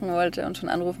klar machen wollte und schon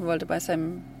anrufen wollte bei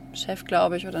seinem Chef,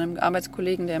 glaube ich, oder einem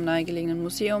Arbeitskollegen, der im nahegelegenen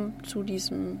Museum zu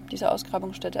dieser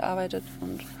Ausgrabungsstätte arbeitet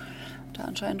und da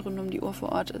anscheinend rund um die Uhr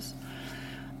vor Ort ist.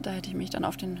 Da hätte ich mich dann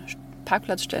auf den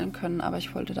Parkplatz stellen können, aber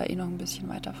ich wollte da noch ein bisschen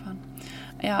weiterfahren.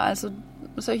 Ja, also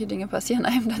solche Dinge passieren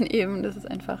einem dann eben. Das ist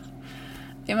einfach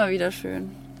immer wieder schön.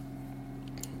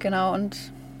 Genau, und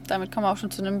damit kommen wir auch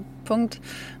schon zu einem Punkt.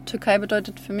 Türkei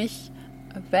bedeutet für mich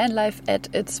Vanlife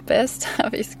at its best,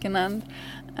 habe ich es genannt.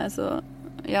 Also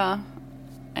ja,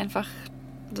 einfach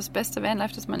das beste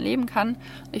Vanlife, das man leben kann.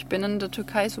 Ich bin in der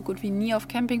Türkei so gut wie nie auf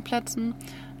Campingplätzen.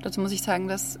 Dazu muss ich sagen,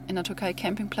 dass in der Türkei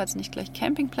Campingplatz nicht gleich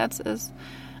Campingplatz ist.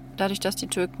 Dadurch, dass die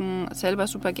Türken selber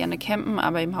super gerne campen,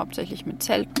 aber eben hauptsächlich mit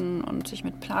Zelten und sich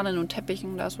mit Planen und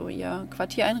Teppichen da so ihr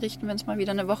Quartier einrichten, wenn es mal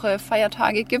wieder eine Woche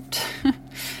Feiertage gibt,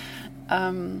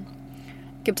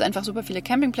 gibt es einfach super viele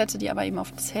Campingplätze, die aber eben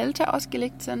auf Zelte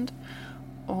ausgelegt sind.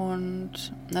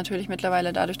 Und natürlich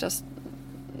mittlerweile dadurch, dass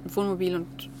Wohnmobil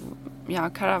und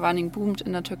Caravaning boomt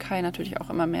in der Türkei, natürlich auch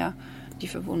immer mehr, die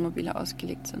für Wohnmobile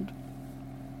ausgelegt sind.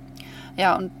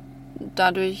 Ja, und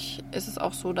dadurch ist es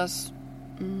auch so, dass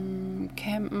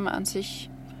Campen an sich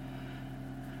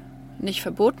nicht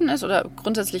verboten ist oder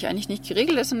grundsätzlich eigentlich nicht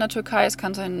geregelt ist in der Türkei. Es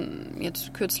kann sein,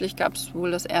 jetzt kürzlich gab es wohl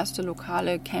das erste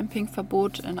lokale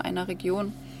Campingverbot in einer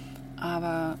Region,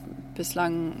 aber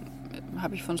bislang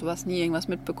habe ich von sowas nie irgendwas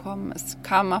mitbekommen. Es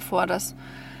kam mal vor, dass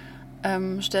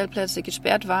Stellplätze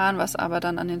gesperrt waren, was aber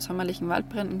dann an den sommerlichen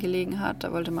Waldbränden gelegen hat.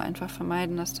 Da wollte man einfach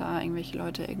vermeiden, dass da irgendwelche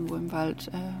Leute irgendwo im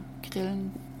Wald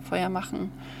grillen, Feuer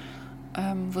machen,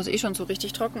 wo es schon so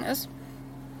richtig trocken ist.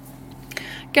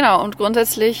 Genau, und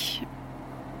grundsätzlich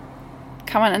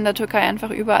kann man in der Türkei einfach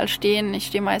überall stehen. Ich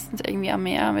stehe meistens irgendwie am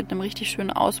Meer mit einem richtig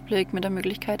schönen Ausblick, mit der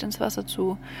Möglichkeit ins Wasser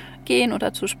zu gehen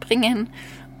oder zu springen.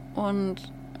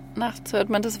 Und nachts hört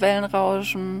man das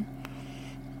Wellenrauschen,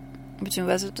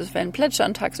 beziehungsweise das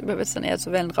Wellenplätschern. Tagsüber wird es dann eher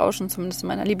zu Wellenrauschen, zumindest in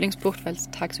meiner Lieblingsbucht, weil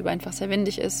es tagsüber einfach sehr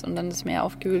windig ist und dann das Meer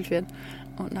aufgewühlt wird.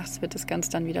 Und nachts wird das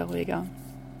Ganze dann wieder ruhiger.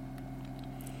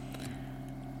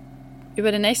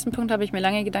 Über den nächsten Punkt habe ich mir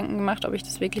lange Gedanken gemacht, ob ich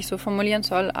das wirklich so formulieren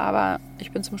soll, aber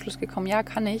ich bin zum Schluss gekommen, ja,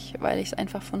 kann ich, weil ich es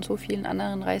einfach von so vielen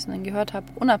anderen Reisenden gehört habe,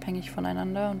 unabhängig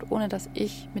voneinander und ohne, dass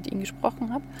ich mit ihnen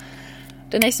gesprochen habe.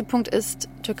 Der nächste Punkt ist,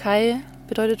 Türkei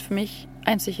bedeutet für mich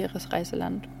ein sicheres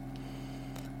Reiseland.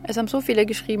 Es haben so viele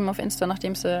geschrieben auf Insta,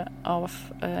 nachdem sie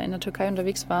in der Türkei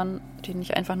unterwegs waren, denen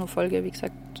ich einfach nur folge. Wie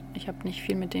gesagt, ich habe nicht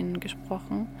viel mit denen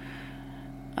gesprochen.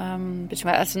 Ich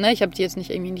habe die jetzt nicht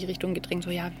irgendwie in die Richtung gedrängt,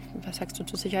 so, ja, was sagst du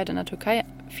zur Sicherheit in der Türkei?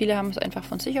 Viele haben es einfach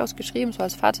von sich aus geschrieben, so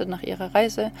als Fazit nach ihrer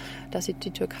Reise, dass sie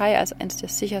die Türkei als eines der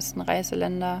sichersten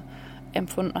Reiseländer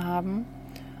empfunden haben.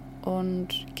 Und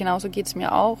genauso geht es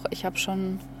mir auch. Ich habe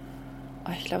schon,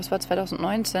 ich glaube, es war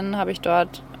 2019, habe ich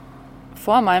dort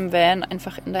vor meinem Van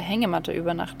einfach in der Hängematte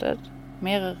übernachtet.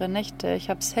 Mehrere Nächte. Ich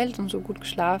habe selten so gut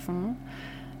geschlafen.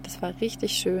 Das war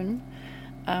richtig schön.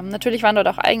 Natürlich waren dort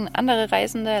auch andere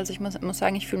Reisende. Also ich muss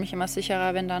sagen, ich fühle mich immer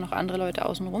sicherer, wenn da noch andere Leute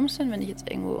außenrum sind. Wenn ich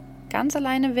jetzt irgendwo ganz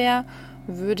alleine wäre,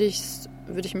 würde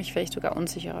ich mich vielleicht sogar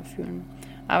unsicherer fühlen.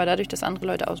 Aber dadurch, dass andere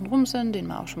Leute außenrum sind, denen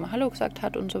man auch schon mal Hallo gesagt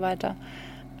hat und so weiter,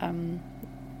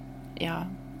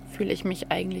 fühle ich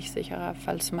mich eigentlich sicherer,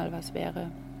 falls mal was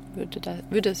wäre,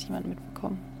 würde es jemand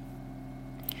mitbekommen.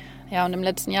 Ja, und im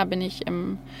letzten Jahr bin ich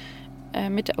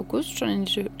Mitte August schon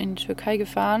in die Türkei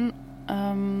gefahren.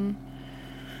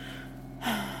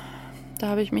 Da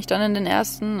habe ich mich dann in der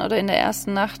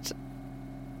ersten Nacht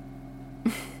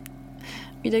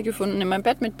wiedergefunden in meinem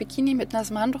Bett mit Bikini, mit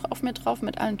nassem Handtuch auf mir drauf,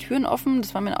 mit allen Türen offen.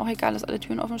 Das war mir auch egal, dass alle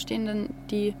Türen offen stehen, denn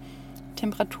die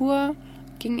Temperatur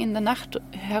ging in der Nacht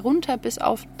herunter bis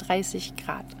auf 30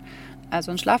 Grad. Also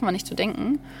an Schlafen war nicht zu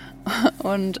denken.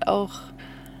 Und auch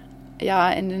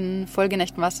in den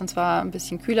Folgenächten war es dann zwar ein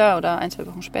bisschen kühler oder 1-2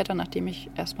 Wochen später, nachdem ich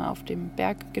erstmal auf dem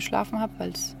Berg geschlafen habe, weil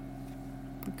es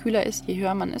kühler ist, je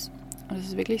höher man ist. Und das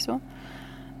ist wirklich so.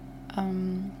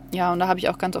 Und da habe ich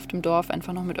auch ganz oft im Dorf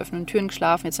einfach noch mit offenen Türen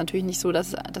geschlafen. Jetzt natürlich nicht so,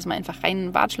 dass man einfach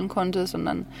reinwatscheln konnte,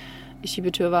 sondern die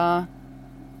Schiebetür war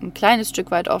ein kleines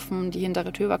Stück weit offen, die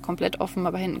hintere Tür war komplett offen,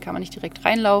 aber hinten kann man nicht direkt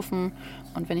reinlaufen.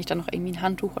 Und wenn ich dann noch irgendwie ein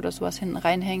Handtuch oder sowas hinten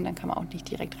reinhänge, dann kann man auch nicht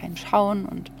direkt reinschauen.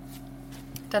 Und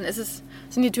dann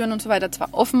sind die Türen und so weiter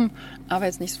zwar offen, aber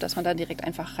jetzt nicht so, dass man da direkt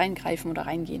einfach reingreifen oder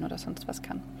reingehen oder sonst was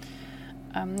kann.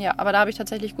 Aber da habe ich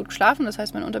tatsächlich gut geschlafen. Das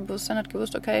heißt, mein Unterbewusstsein hat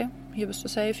gewusst, okay, hier bist du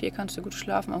safe, hier kannst du gut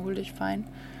schlafen, erhol dich fein.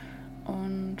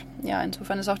 Und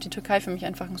insofern ist auch die Türkei für mich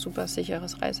einfach ein super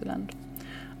sicheres Reiseland.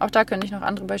 Auch da könnte ich noch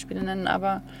andere Beispiele nennen,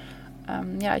 aber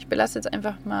ich belasse jetzt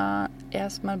einfach mal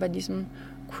erstmal bei diesem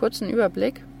kurzen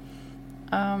Überblick.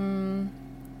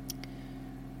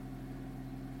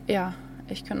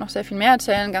 Ich könnte noch sehr viel mehr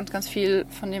erzählen, ganz, ganz viel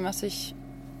von dem, was ich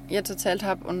jetzt erzählt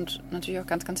habe und natürlich auch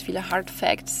ganz, ganz viele Hard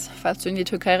Facts, falls du in die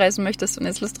Türkei reisen möchtest und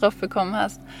jetzt Lust drauf bekommen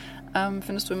hast,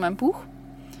 findest du in meinem Buch.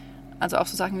 Also auch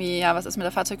so Sachen wie, was ist mit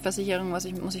der Fahrzeugversicherung, muss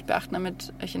ich beachten,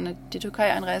 damit ich in die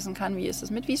Türkei einreisen kann, wie ist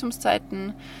es mit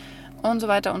Visumszeiten und so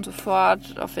weiter und so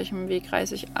fort, auf welchem Weg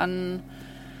reise ich an,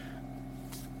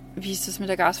 wie ist es mit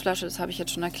der Gasflasche, das habe ich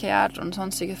jetzt schon erklärt und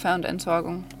sonstige Ver- und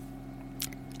Entsorgung.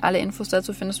 Alle Infos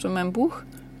dazu findest du in meinem Buch,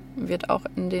 wird auch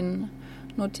in den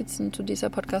Notizen zu dieser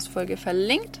Podcast-Folge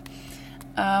verlinkt.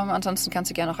 Ansonsten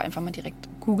kannst du gerne auch einfach mal direkt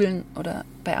googeln oder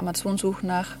bei Amazon suchen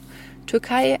nach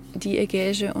Türkei, die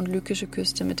ägäische und lykische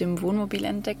Küste mit dem Wohnmobil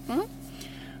entdecken.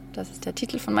 Das ist der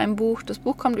Titel von meinem Buch. Das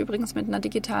Buch kommt übrigens mit einer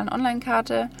digitalen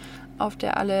Online-Karte, auf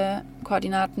der alle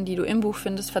Koordinaten, die du im Buch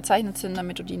findest, verzeichnet sind,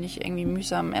 damit du die nicht irgendwie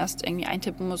mühsam erst irgendwie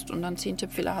eintippen musst und dann 10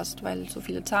 Tippfehler hast, weil so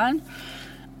viele Zahlen.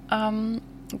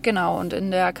 Genau, und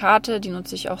in der Karte, die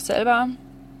nutze ich auch selber.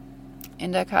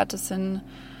 In der Karte sind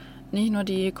nicht nur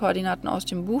die Koordinaten aus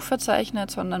dem Buch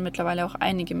verzeichnet, sondern mittlerweile auch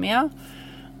einige mehr.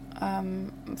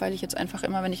 Weil ich jetzt einfach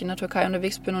immer, wenn ich in der Türkei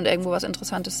unterwegs bin und irgendwo was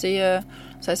Interessantes sehe,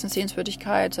 sei es eine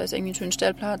Sehenswürdigkeit, sei es irgendwie einen schönen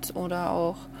Stellplatz oder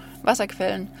auch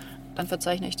Wasserquellen, dann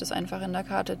verzeichne ich das einfach in der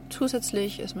Karte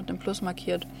zusätzlich, ist mit einem Plus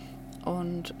markiert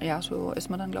und ja, so ist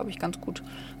man dann, glaube ich, ganz gut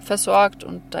versorgt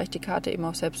und da ich die Karte eben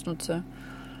auch selbst nutze,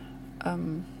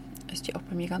 ist die auch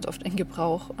bei mir ganz oft in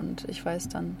Gebrauch und ich weiß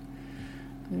dann,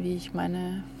 wie ich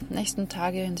meine nächsten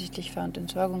Tage hinsichtlich Ver- und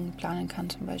Entsorgung planen kann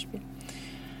zum Beispiel.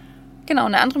 Genau,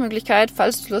 eine andere Möglichkeit,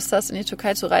 falls du Lust hast, in die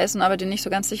Türkei zu reisen, aber dir nicht so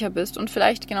ganz sicher bist und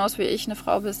vielleicht genauso wie ich eine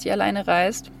Frau bist, die alleine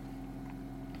reist.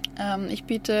 Ich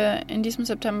biete in diesem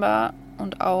September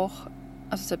und auch,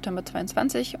 also September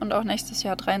 22 und auch nächstes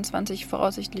Jahr 23,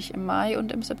 voraussichtlich im Mai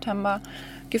und im September,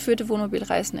 geführte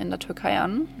Wohnmobilreisen in der Türkei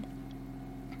an.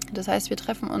 Das heißt, wir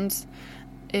treffen uns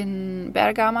in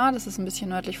Bergama, das ist ein bisschen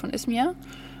nördlich von Izmir.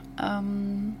 Da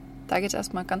geht es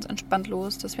erstmal ganz entspannt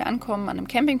los, dass wir ankommen an einem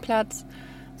Campingplatz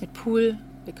mit Pool.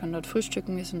 Wir können dort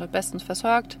frühstücken, wir sind dort bestens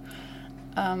versorgt.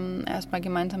 Erstmal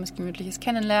gemeinsames, gemütliches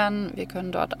Kennenlernen. Wir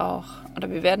können dort auch, oder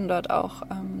wir werden dort auch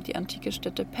die antike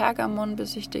Stätte Pergamon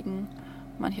besichtigen.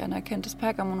 Manch einer kennt das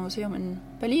Pergamon-Museum in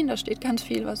Berlin. Da steht ganz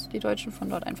viel, was die Deutschen von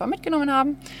dort einfach mitgenommen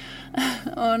haben.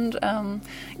 Und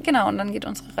genau, und dann geht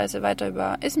unsere Reise weiter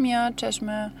über Izmir,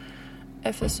 Çeşme,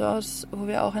 Ephesos, wo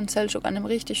wir auch in Selçuk an einem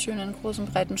richtig schönen, großen,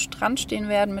 breiten Strand stehen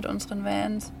werden mit unseren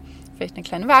Vans. Vielleicht eine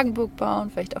kleine Wagenburg bauen,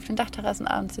 vielleicht auf den Dachterrassen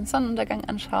abends den Sonnenuntergang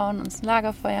anschauen, uns ein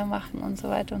Lagerfeuer machen und so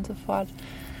weiter und so fort.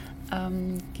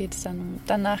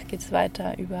 Danach geht es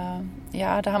weiter über,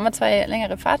 ja, da haben wir 2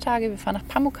 längere Fahrtage. Wir fahren nach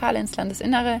Pamukkale ins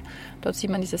Landesinnere. Dort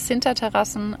sieht man diese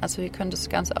Sinter-Terrassen. Also ihr könnt das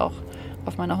Ganze auch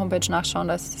auf meiner Homepage nachschauen.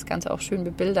 Da ist das Ganze auch schön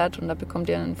bebildert und da bekommt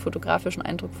ihr einen fotografischen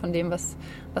Eindruck von dem, was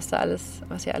ihr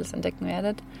alles entdecken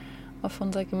werdet auf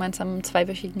unserer gemeinsamen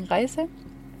 2-wöchigen Reise.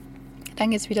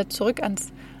 Dann geht es wieder zurück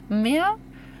ans Meer.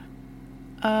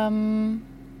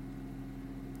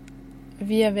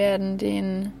 Wir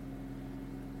werden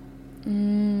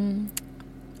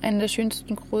eine der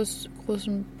schönsten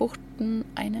großen Buchten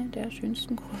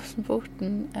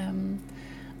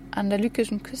an der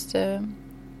lykischen Küste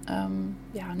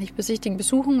nicht besichtigen,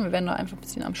 besuchen. Wir werden nur einfach ein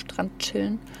bisschen am Strand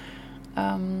chillen.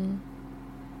 An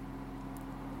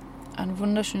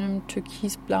wunderschönem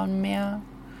türkisblauen Meer.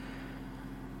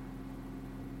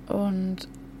 Und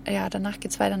ja, danach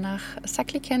geht es weiter nach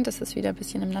Saklikent. Das ist wieder ein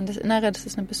bisschen im Landesinnere. Das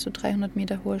ist eine bis zu 300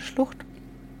 Meter hohe Schlucht,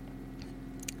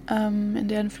 in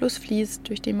der ein Fluss fließt,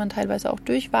 durch den man teilweise auch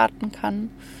durchwaten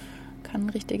kann. Kann ein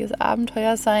richtiges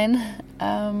Abenteuer sein.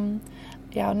 Und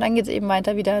dann geht es eben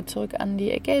weiter wieder zurück an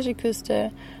die ägäische Küste,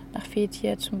 nach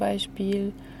Fethiye zum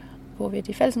Beispiel, wo wir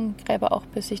die Felsengräber auch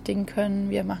besichtigen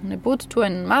können. Wir machen eine Bootstour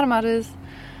in Marmaris,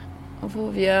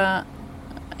 wo wir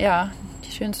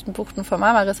die schönsten Buchten von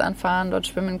Marmaris anfahren, dort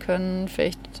schwimmen können.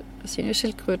 Vielleicht sehen wir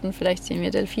Schildkröten, vielleicht sehen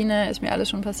wir Delfine. Ist mir alles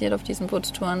schon passiert auf diesen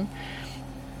Bootstouren.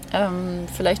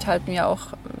 Vielleicht halten wir auch,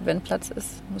 wenn Platz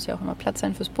ist, muss ja auch immer Platz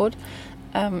sein fürs Boot,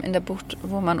 in der Bucht,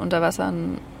 wo man unter Wasser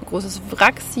ein großes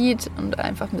Wrack sieht und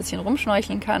einfach ein bisschen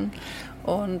rumschnorcheln kann.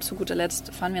 Und zu guter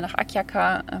Letzt fahren wir nach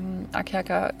Akyaka.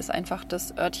 Akyaka ist einfach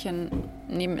das Örtchen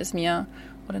neben Izmir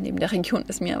oder neben der Region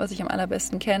Izmir, was ich am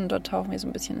allerbesten kenne. Dort tauchen wir so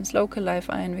ein bisschen ins Local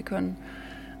Life ein. Wir können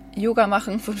Yoga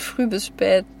machen von früh bis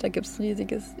spät. Da gibt es ein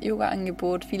riesiges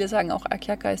Yoga-Angebot. Viele sagen auch,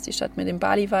 Akyaka ist die Stadt mit dem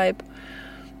Bali-Vibe.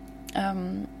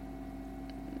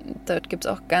 Dort gibt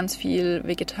es auch ganz viel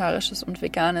vegetarisches und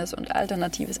veganes und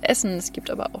alternatives Essen. Es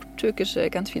gibt aber auch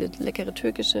ganz viele leckere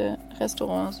türkische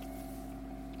Restaurants.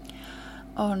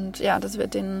 Und ja, das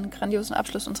wird den grandiosen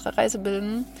Abschluss unserer Reise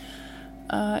bilden.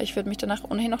 Ich würde mich danach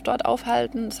ohnehin noch dort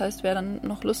aufhalten. Das heißt, wer dann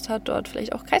noch Lust hat, dort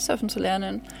vielleicht auch Kitesurfen zu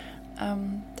lernen,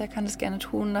 der kann das gerne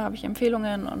tun. Da habe ich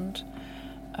Empfehlungen und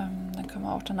dann können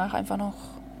wir auch danach einfach noch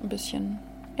ein bisschen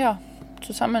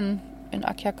zusammen in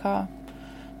Akyaka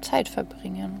Zeit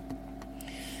verbringen.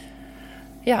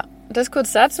 Ja, das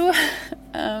kurz dazu.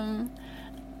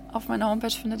 Auf meiner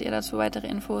Homepage findet ihr dazu weitere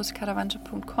Infos,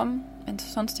 karavanche.com. Wenn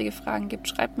es sonstige Fragen gibt,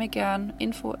 schreibt mir gern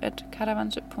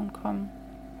info@karavanche.com.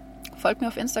 Folgt mir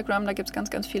auf Instagram, da gibt es ganz,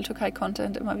 ganz viel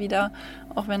Türkei-Content immer wieder,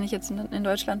 auch wenn ich jetzt in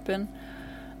Deutschland bin.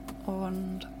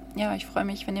 Und ja, ich freue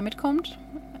mich, wenn ihr mitkommt.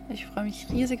 Ich freue mich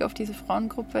riesig auf diese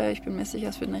Frauengruppe. Ich bin mir sicher,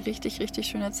 es wird eine richtig, richtig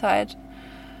schöne Zeit.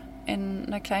 in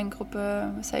einer kleinen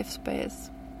Gruppe, Safe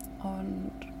Space.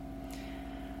 Und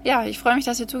ja, ich freue mich,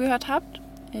 dass ihr zugehört habt.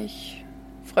 Ich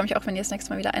freue mich auch, wenn ihr das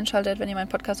nächste Mal wieder einschaltet, wenn ihr meinen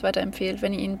Podcast weiterempfehlt,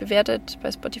 wenn ihr ihn bewertet.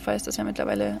 Bei Spotify ist das ja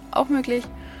mittlerweile auch möglich.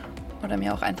 Oder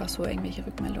mir auch einfach so irgendwelche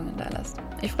Rückmeldungen da lasst.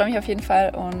 Ich freue mich auf jeden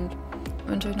Fall und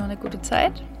wünsche euch noch eine gute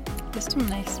Zeit. Bis zum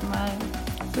nächsten Mal.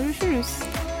 Tschüss.